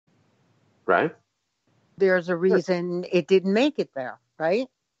Right. There's a Sure. reason it didn't make it there, right?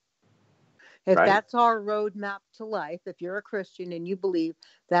 If Right. that's our roadmap to life, if you're a Christian and you believe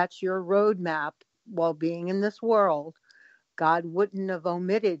that's your roadmap while being in this world, God wouldn't have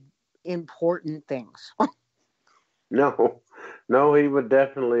omitted important things, No, no, he would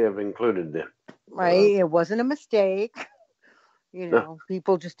definitely have included them. right? It wasn't a mistake. No,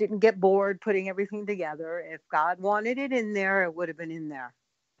 People just didn't get bored putting everything together. If God wanted it in there, it would have been in there.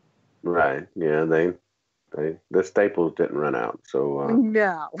 right. Yeah, the staples didn't run out. So,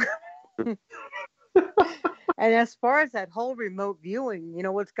 No. And as far as that whole remote viewing,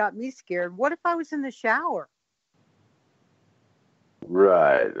 what's got me scared? What if I was in the shower?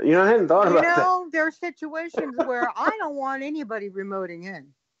 right. I hadn't thought about that. There are situations where I don't want anybody remoting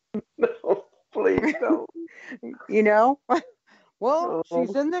in. No, please don't. Well,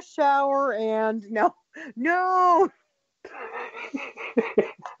 she's Oh. in the shower and no.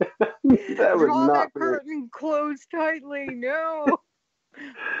 That would Draw not that be. curtain closed tightly. No.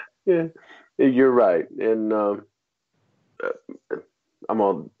 Yeah, you're right. And I'm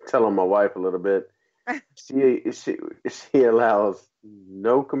gonna tell on my wife a little bit. She allows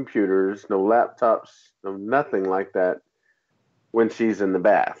no computers, no laptops, no nothing like that when she's in the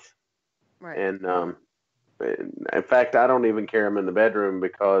bath. Right. And in fact, I don't even carry them in the bedroom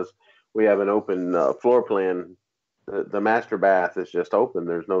because we have an open floor plan. The master bath is just open.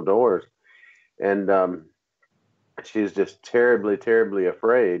 There's no doors, and she's just terribly, terribly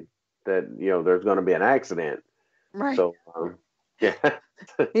afraid that there's going to be an accident. Right. So yeah,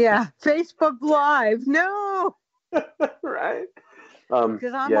 yeah. Facebook Live, no. right.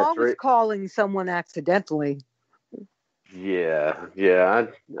 Because I'm always calling someone accidentally. Yeah.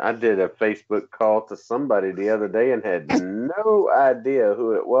 I did a Facebook call to somebody the other day and had no idea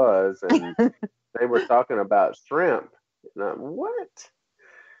who it was, and they were talking about shrimp. And I'm, what?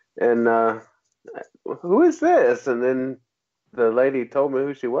 And who is this? And then the lady told me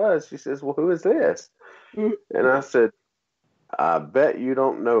who she was. She says, "Well, who is this?" And I said, "I bet you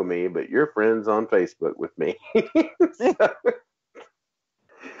don't know me, but you're friends on Facebook with me."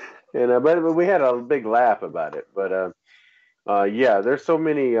 But we had a big laugh about it. But yeah, there's so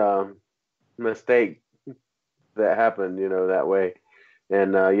many mistakes that happen, that way.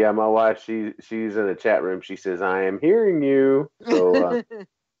 And yeah, my wife, she's in the chat room. She says, "I am hearing you." So,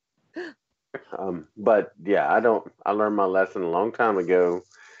 but yeah, I learned my lesson a long time ago.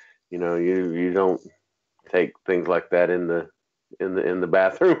 You don't take things like that in the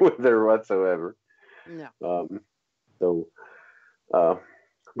bathroom with her whatsoever. No. So,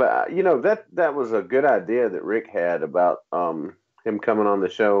 but that was a good idea that Rick had about him coming on the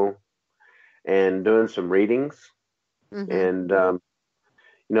show and doing some readings. Mm-hmm. And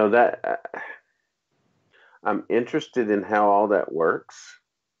that I'm interested in how all that works.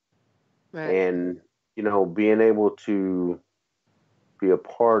 Right. And being able to be a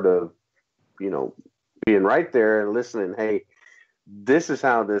part of being right there and listening. Hey, this is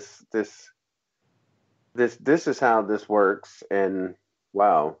how this is how this works. And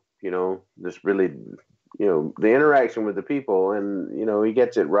wow, this really, the interaction with the people, and he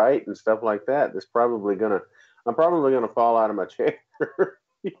gets it right and stuff like that. I'm probably gonna fall out of my chair.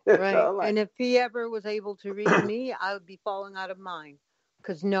 Right. And if he ever was able to read me, I would be falling out of mine,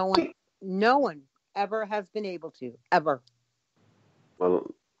 because no one ever has been able to, ever.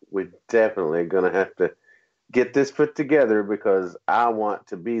 Well, we're definitely gonna have to get this put together, because I want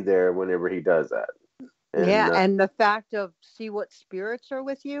to be there whenever he does that. And the fact of see what spirits are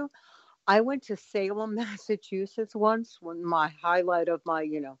with you. I went to Salem, Massachusetts once, when my highlight of my,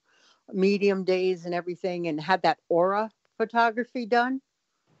 medium days and everything, and had that aura photography done.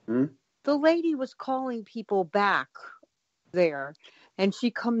 Mm-hmm. The lady was calling people back there, and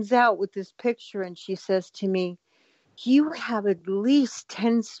she comes out with this picture and she says to me, "You have at least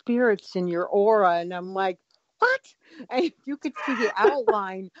 10 spirits in your aura." And I'm like, "What?" And you could see the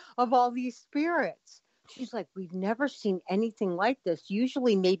outline of all these spirits. She's like, "We've never seen anything like this.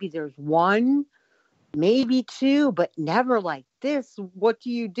 Usually maybe there's one, maybe two, but never like this. What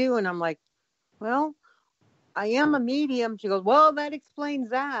do you do?" And I'm like, "Well, I am a medium." She goes, "Well, that explains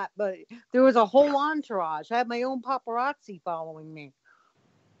that. But there was a whole entourage. I had my own paparazzi following me."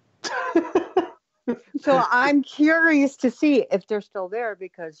 So I'm curious to see if they're still there,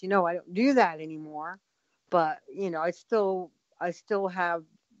 because, I don't do that anymore. But, I still have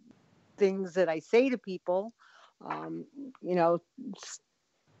things that I say to people.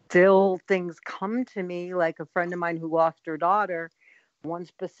 Still things come to me, like a friend of mine who lost her daughter. One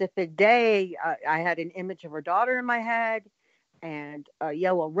specific day, I had an image of her daughter in my head and a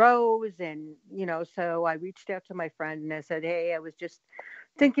yellow rose. And, so I reached out to my friend and I said, "Hey, I was just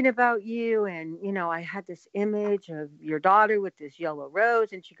thinking about you. And, I had this image of your daughter with this yellow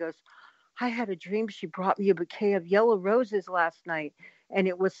rose. And she goes, I had a dream she brought me a bouquet of yellow roses last night. And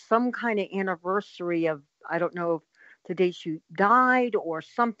it was some kind of anniversary of, I don't know if the day she died or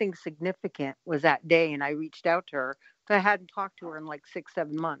something significant was that day. And I reached out to her. So I hadn't talked to her in like 6,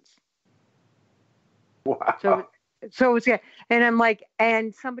 7 months. Wow. So it's, and I'm like,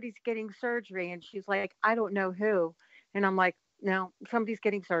 and somebody's getting surgery. And she's like, I don't know who. And I'm like, no, somebody's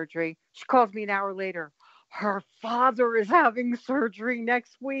getting surgery. She calls me an hour later. Her father is having surgery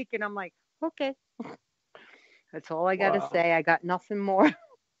next week. And I'm like, okay. That's all I got to Wow. say. I got nothing more.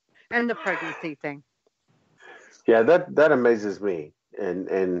 And the pregnancy thing. Yeah, that amazes me.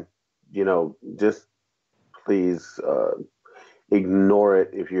 And just please ignore it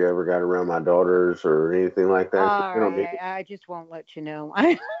if you ever got around my daughters or anything like that. All We don't need right. I just won't let you know.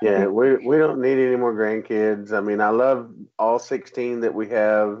 Yeah, we don't need any more grandkids. I mean, I love all 16 that we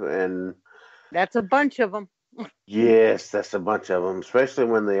have, and That's a bunch of them. yes, that's a bunch of them, especially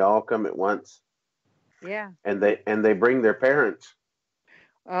when they all come at once Yeah. and they bring their parents.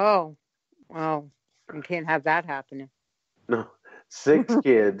 Oh, well, you can't have that happening. No, 6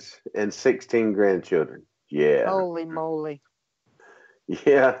 kids and 16 grandchildren. Yeah. Holy moly.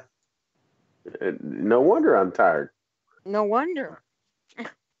 Yeah. No wonder I'm tired. No wonder.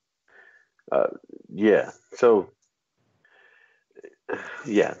 Uh, yeah. So,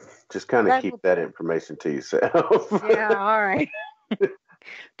 yeah, just kind of That's keep that information to yourself. yeah, all right.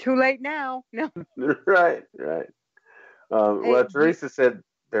 Too late now. No. Right, right. Hey, Well, Teresa said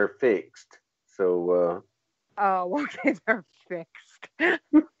they're fixed. So, oh, okay, they're fixed.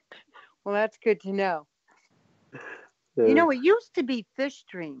 Well, that's good to know. uh, It used to be fish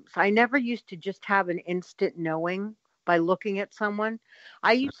dreams. I never used to just have an instant knowing by looking at someone.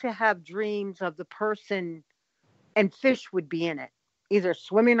 I used to have dreams of the person and fish would be in it, either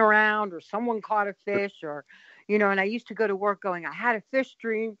swimming around or someone caught a fish or, and I used to go to work going, I had a fish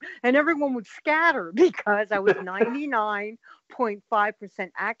dream and everyone would scatter because I was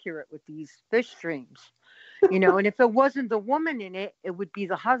 99.5% accurate with these fish dreams, and if it wasn't the woman in it, it would be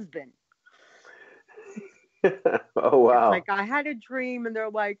the husband. oh It's wow. like I had a dream and they're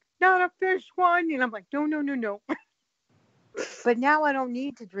like, not a fish one. And I'm like, no, no, no, no. But now I don't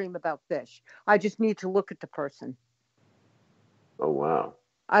need to dream about fish. I just need to look at the person. Oh wow.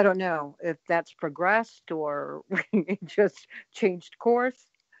 I don't know if that's progressed or it just changed course,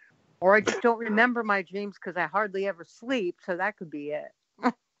 or I just don't remember my dreams because I hardly ever sleep. So that could be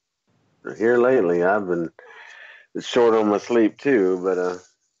it. Here lately, I've been short on my sleep too, but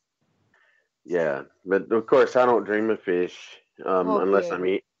yeah. But of course, I don't dream of fish Oh, unless good. I'm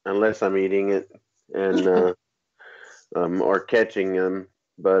eating it and or catching them.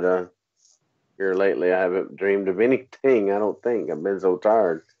 But here lately, I haven't dreamed of anything. I don't think I've been so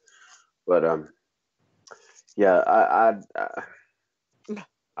tired. But yeah,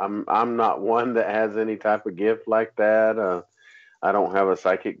 I'm not one that has any type of gift like that. I don't have a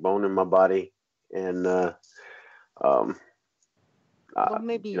psychic bone in my body, and um, Well,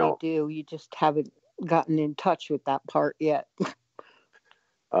 maybe you do. You just haven't gotten in touch with that part yet.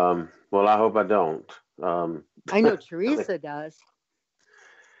 well, I hope I don't. I know Teresa does.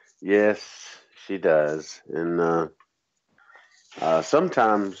 Yes, she does, and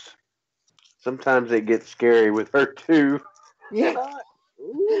sometimes it gets scary with her too. Yeah,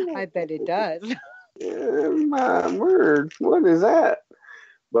 Ooh, I bet it does. my word, what is that?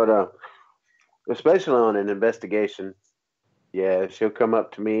 But especially on an investigation, yeah, she'll come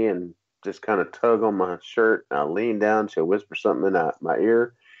up to me and just kind of tug on my shirt. I'll lean down. She'll whisper something in my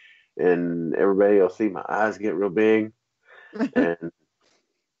ear, and everybody will see my eyes get real big, and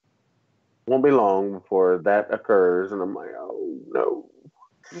won't be long before that occurs. And I'm like, oh no.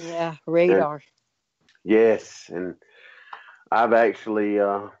 Yeah, And radar. yes, and I've actually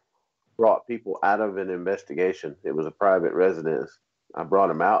brought people out of an investigation. It was a private residence. I brought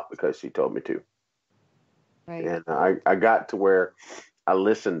them out because she told me to. Right. And I got to where I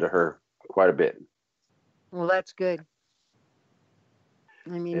listened to her quite a bit. Well, that's good.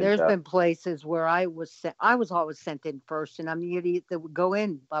 I mean, And there's been places where I was sent. I was always sent in first, and I'm the idiot that would go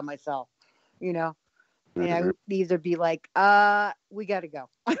in by myself. You know, and I would either be like, we got to go.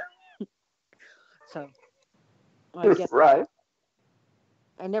 So I get right.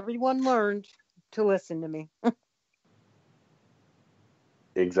 that. And everyone learned to listen to me.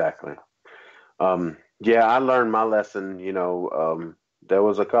 Exactly. Yeah, I learned my lesson. There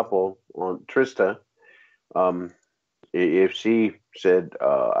was a couple on Trista. Um, if she said,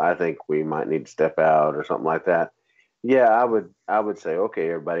 "I think we might need to step out" or something like that, yeah, I would say, "Okay,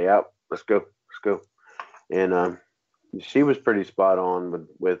 everybody out, let's go." And she was pretty spot on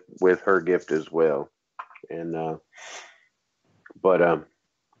with her gift as well. And but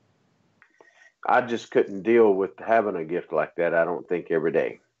I just couldn't deal with having a gift like that. I don't think every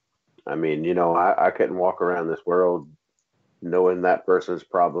day. I mean, I couldn't walk around this world knowing that person's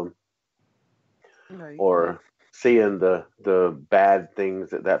problem Right. or seeing the bad things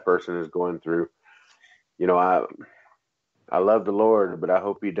that person is going through. I love the Lord, but I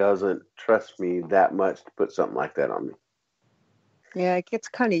hope He doesn't trust me that much to put something like that on me. Yeah, it gets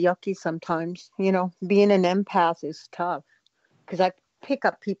kind of yucky sometimes. Being an empath is tough because I pick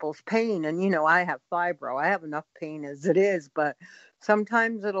up people's pain, and I have fibro. I have enough pain as it is, but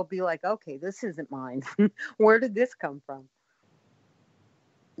sometimes it'll be like, okay, this isn't mine. Where did this come from?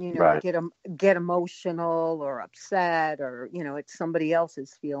 Right. Get emotional or upset, or it's somebody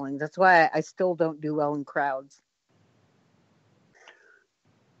else's feelings. That's why I still don't do well in crowds.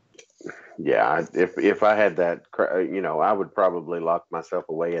 Yeah. If I had that, I would probably lock myself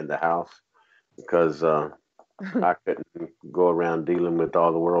away in the house because I couldn't go around dealing with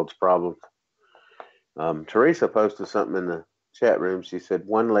all the world's problems. Teresa posted something in the chat room. She said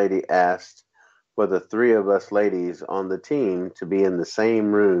one lady asked for the three of us ladies on the team to be in the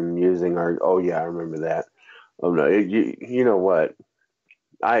same room using our. Oh yeah, I remember that. Oh no, you know what?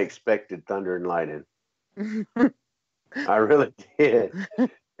 I expected thunder and lightning. I really did.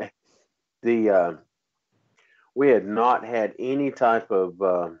 The We had not had any type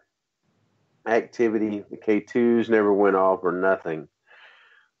of activity. The K2s never went off or nothing.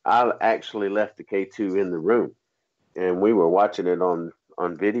 I actually left the K2 in the room, and we were watching it on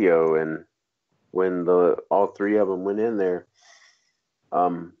video. And when all three of them went in there,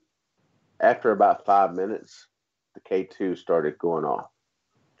 um, after about 5 minutes, the K2 started going off,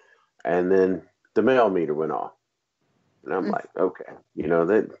 and then the mail meter went off, and I'm like, okay,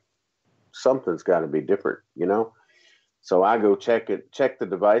 that something's got to be different. So I go check the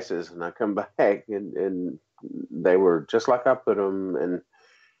devices, and I come back, and they were just like I put them. And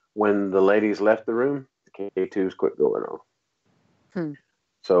when the ladies left the room, the K2s quit going off.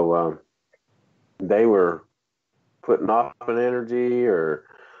 So they were putting off an energy or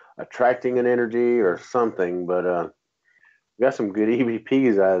attracting an energy or something. But we got some good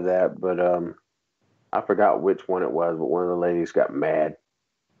EVPs out of that. But I forgot which one it was. But one of the ladies got mad,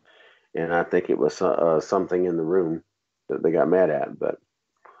 and I think it was something in the room that they got mad at. But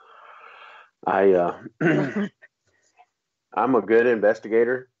I I'm a good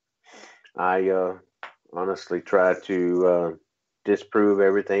investigator. I honestly try to disprove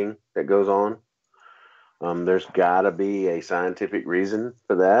everything that goes on. There's got to be a scientific reason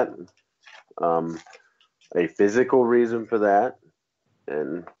for that, a physical reason for that,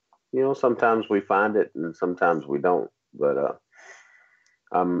 and sometimes we find it and sometimes we don't. But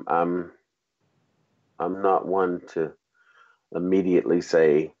I'm I'm I'm not one to immediately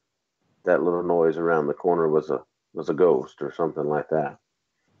say that little noise around the corner was a ghost or something like that.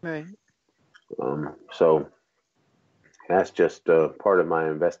 Right. So that's just part of my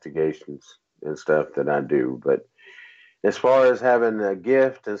investigations and stuff that I do. But as far as having a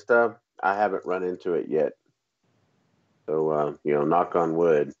gift and stuff, I haven't run into it yet. So, knock on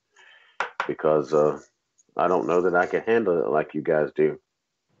wood, because I don't know that I can handle it like you guys do.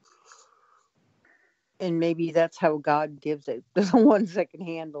 And maybe that's how God gives it. There's the ones that can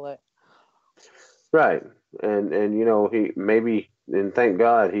handle it. Right. And he maybe, and thank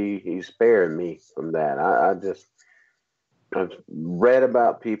God he spared me from that. I've read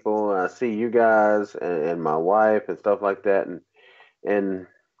about people, and I see you guys and my wife and stuff like that, and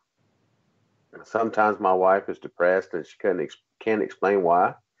sometimes my wife is depressed and she can't explain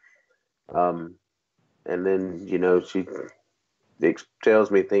why. Um, and then she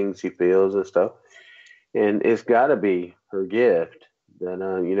tells me things she feels and stuff, and it's got to be her gift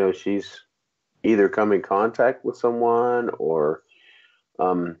that she's either come in contact with someone, or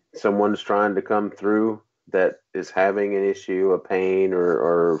someone's trying to come through that is having an issue, a pain,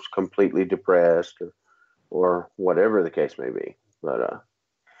 or completely depressed, or whatever the case may be. But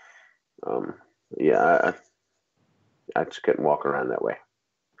yeah, I just couldn't walk around that way.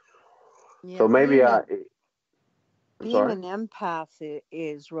 Yeah, So maybe I'm being sorry. an empath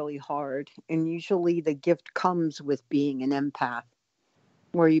is really hard, and usually the gift comes with being an empath,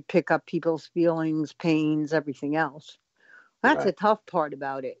 where you pick up people's feelings, pains, everything else. That's a Right. tough part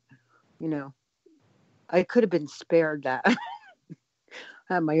about it. I could have been spared that. I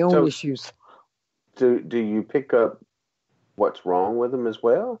have my own So issues. do you pick up what's wrong with them as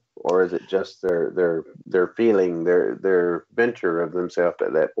well, or is it just their feeling, their venture of themselves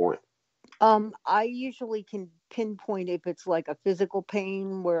at that point? I usually can pinpoint if it's like a physical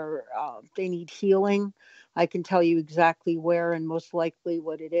pain where they need healing, I can tell you exactly where and most likely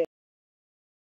what it is.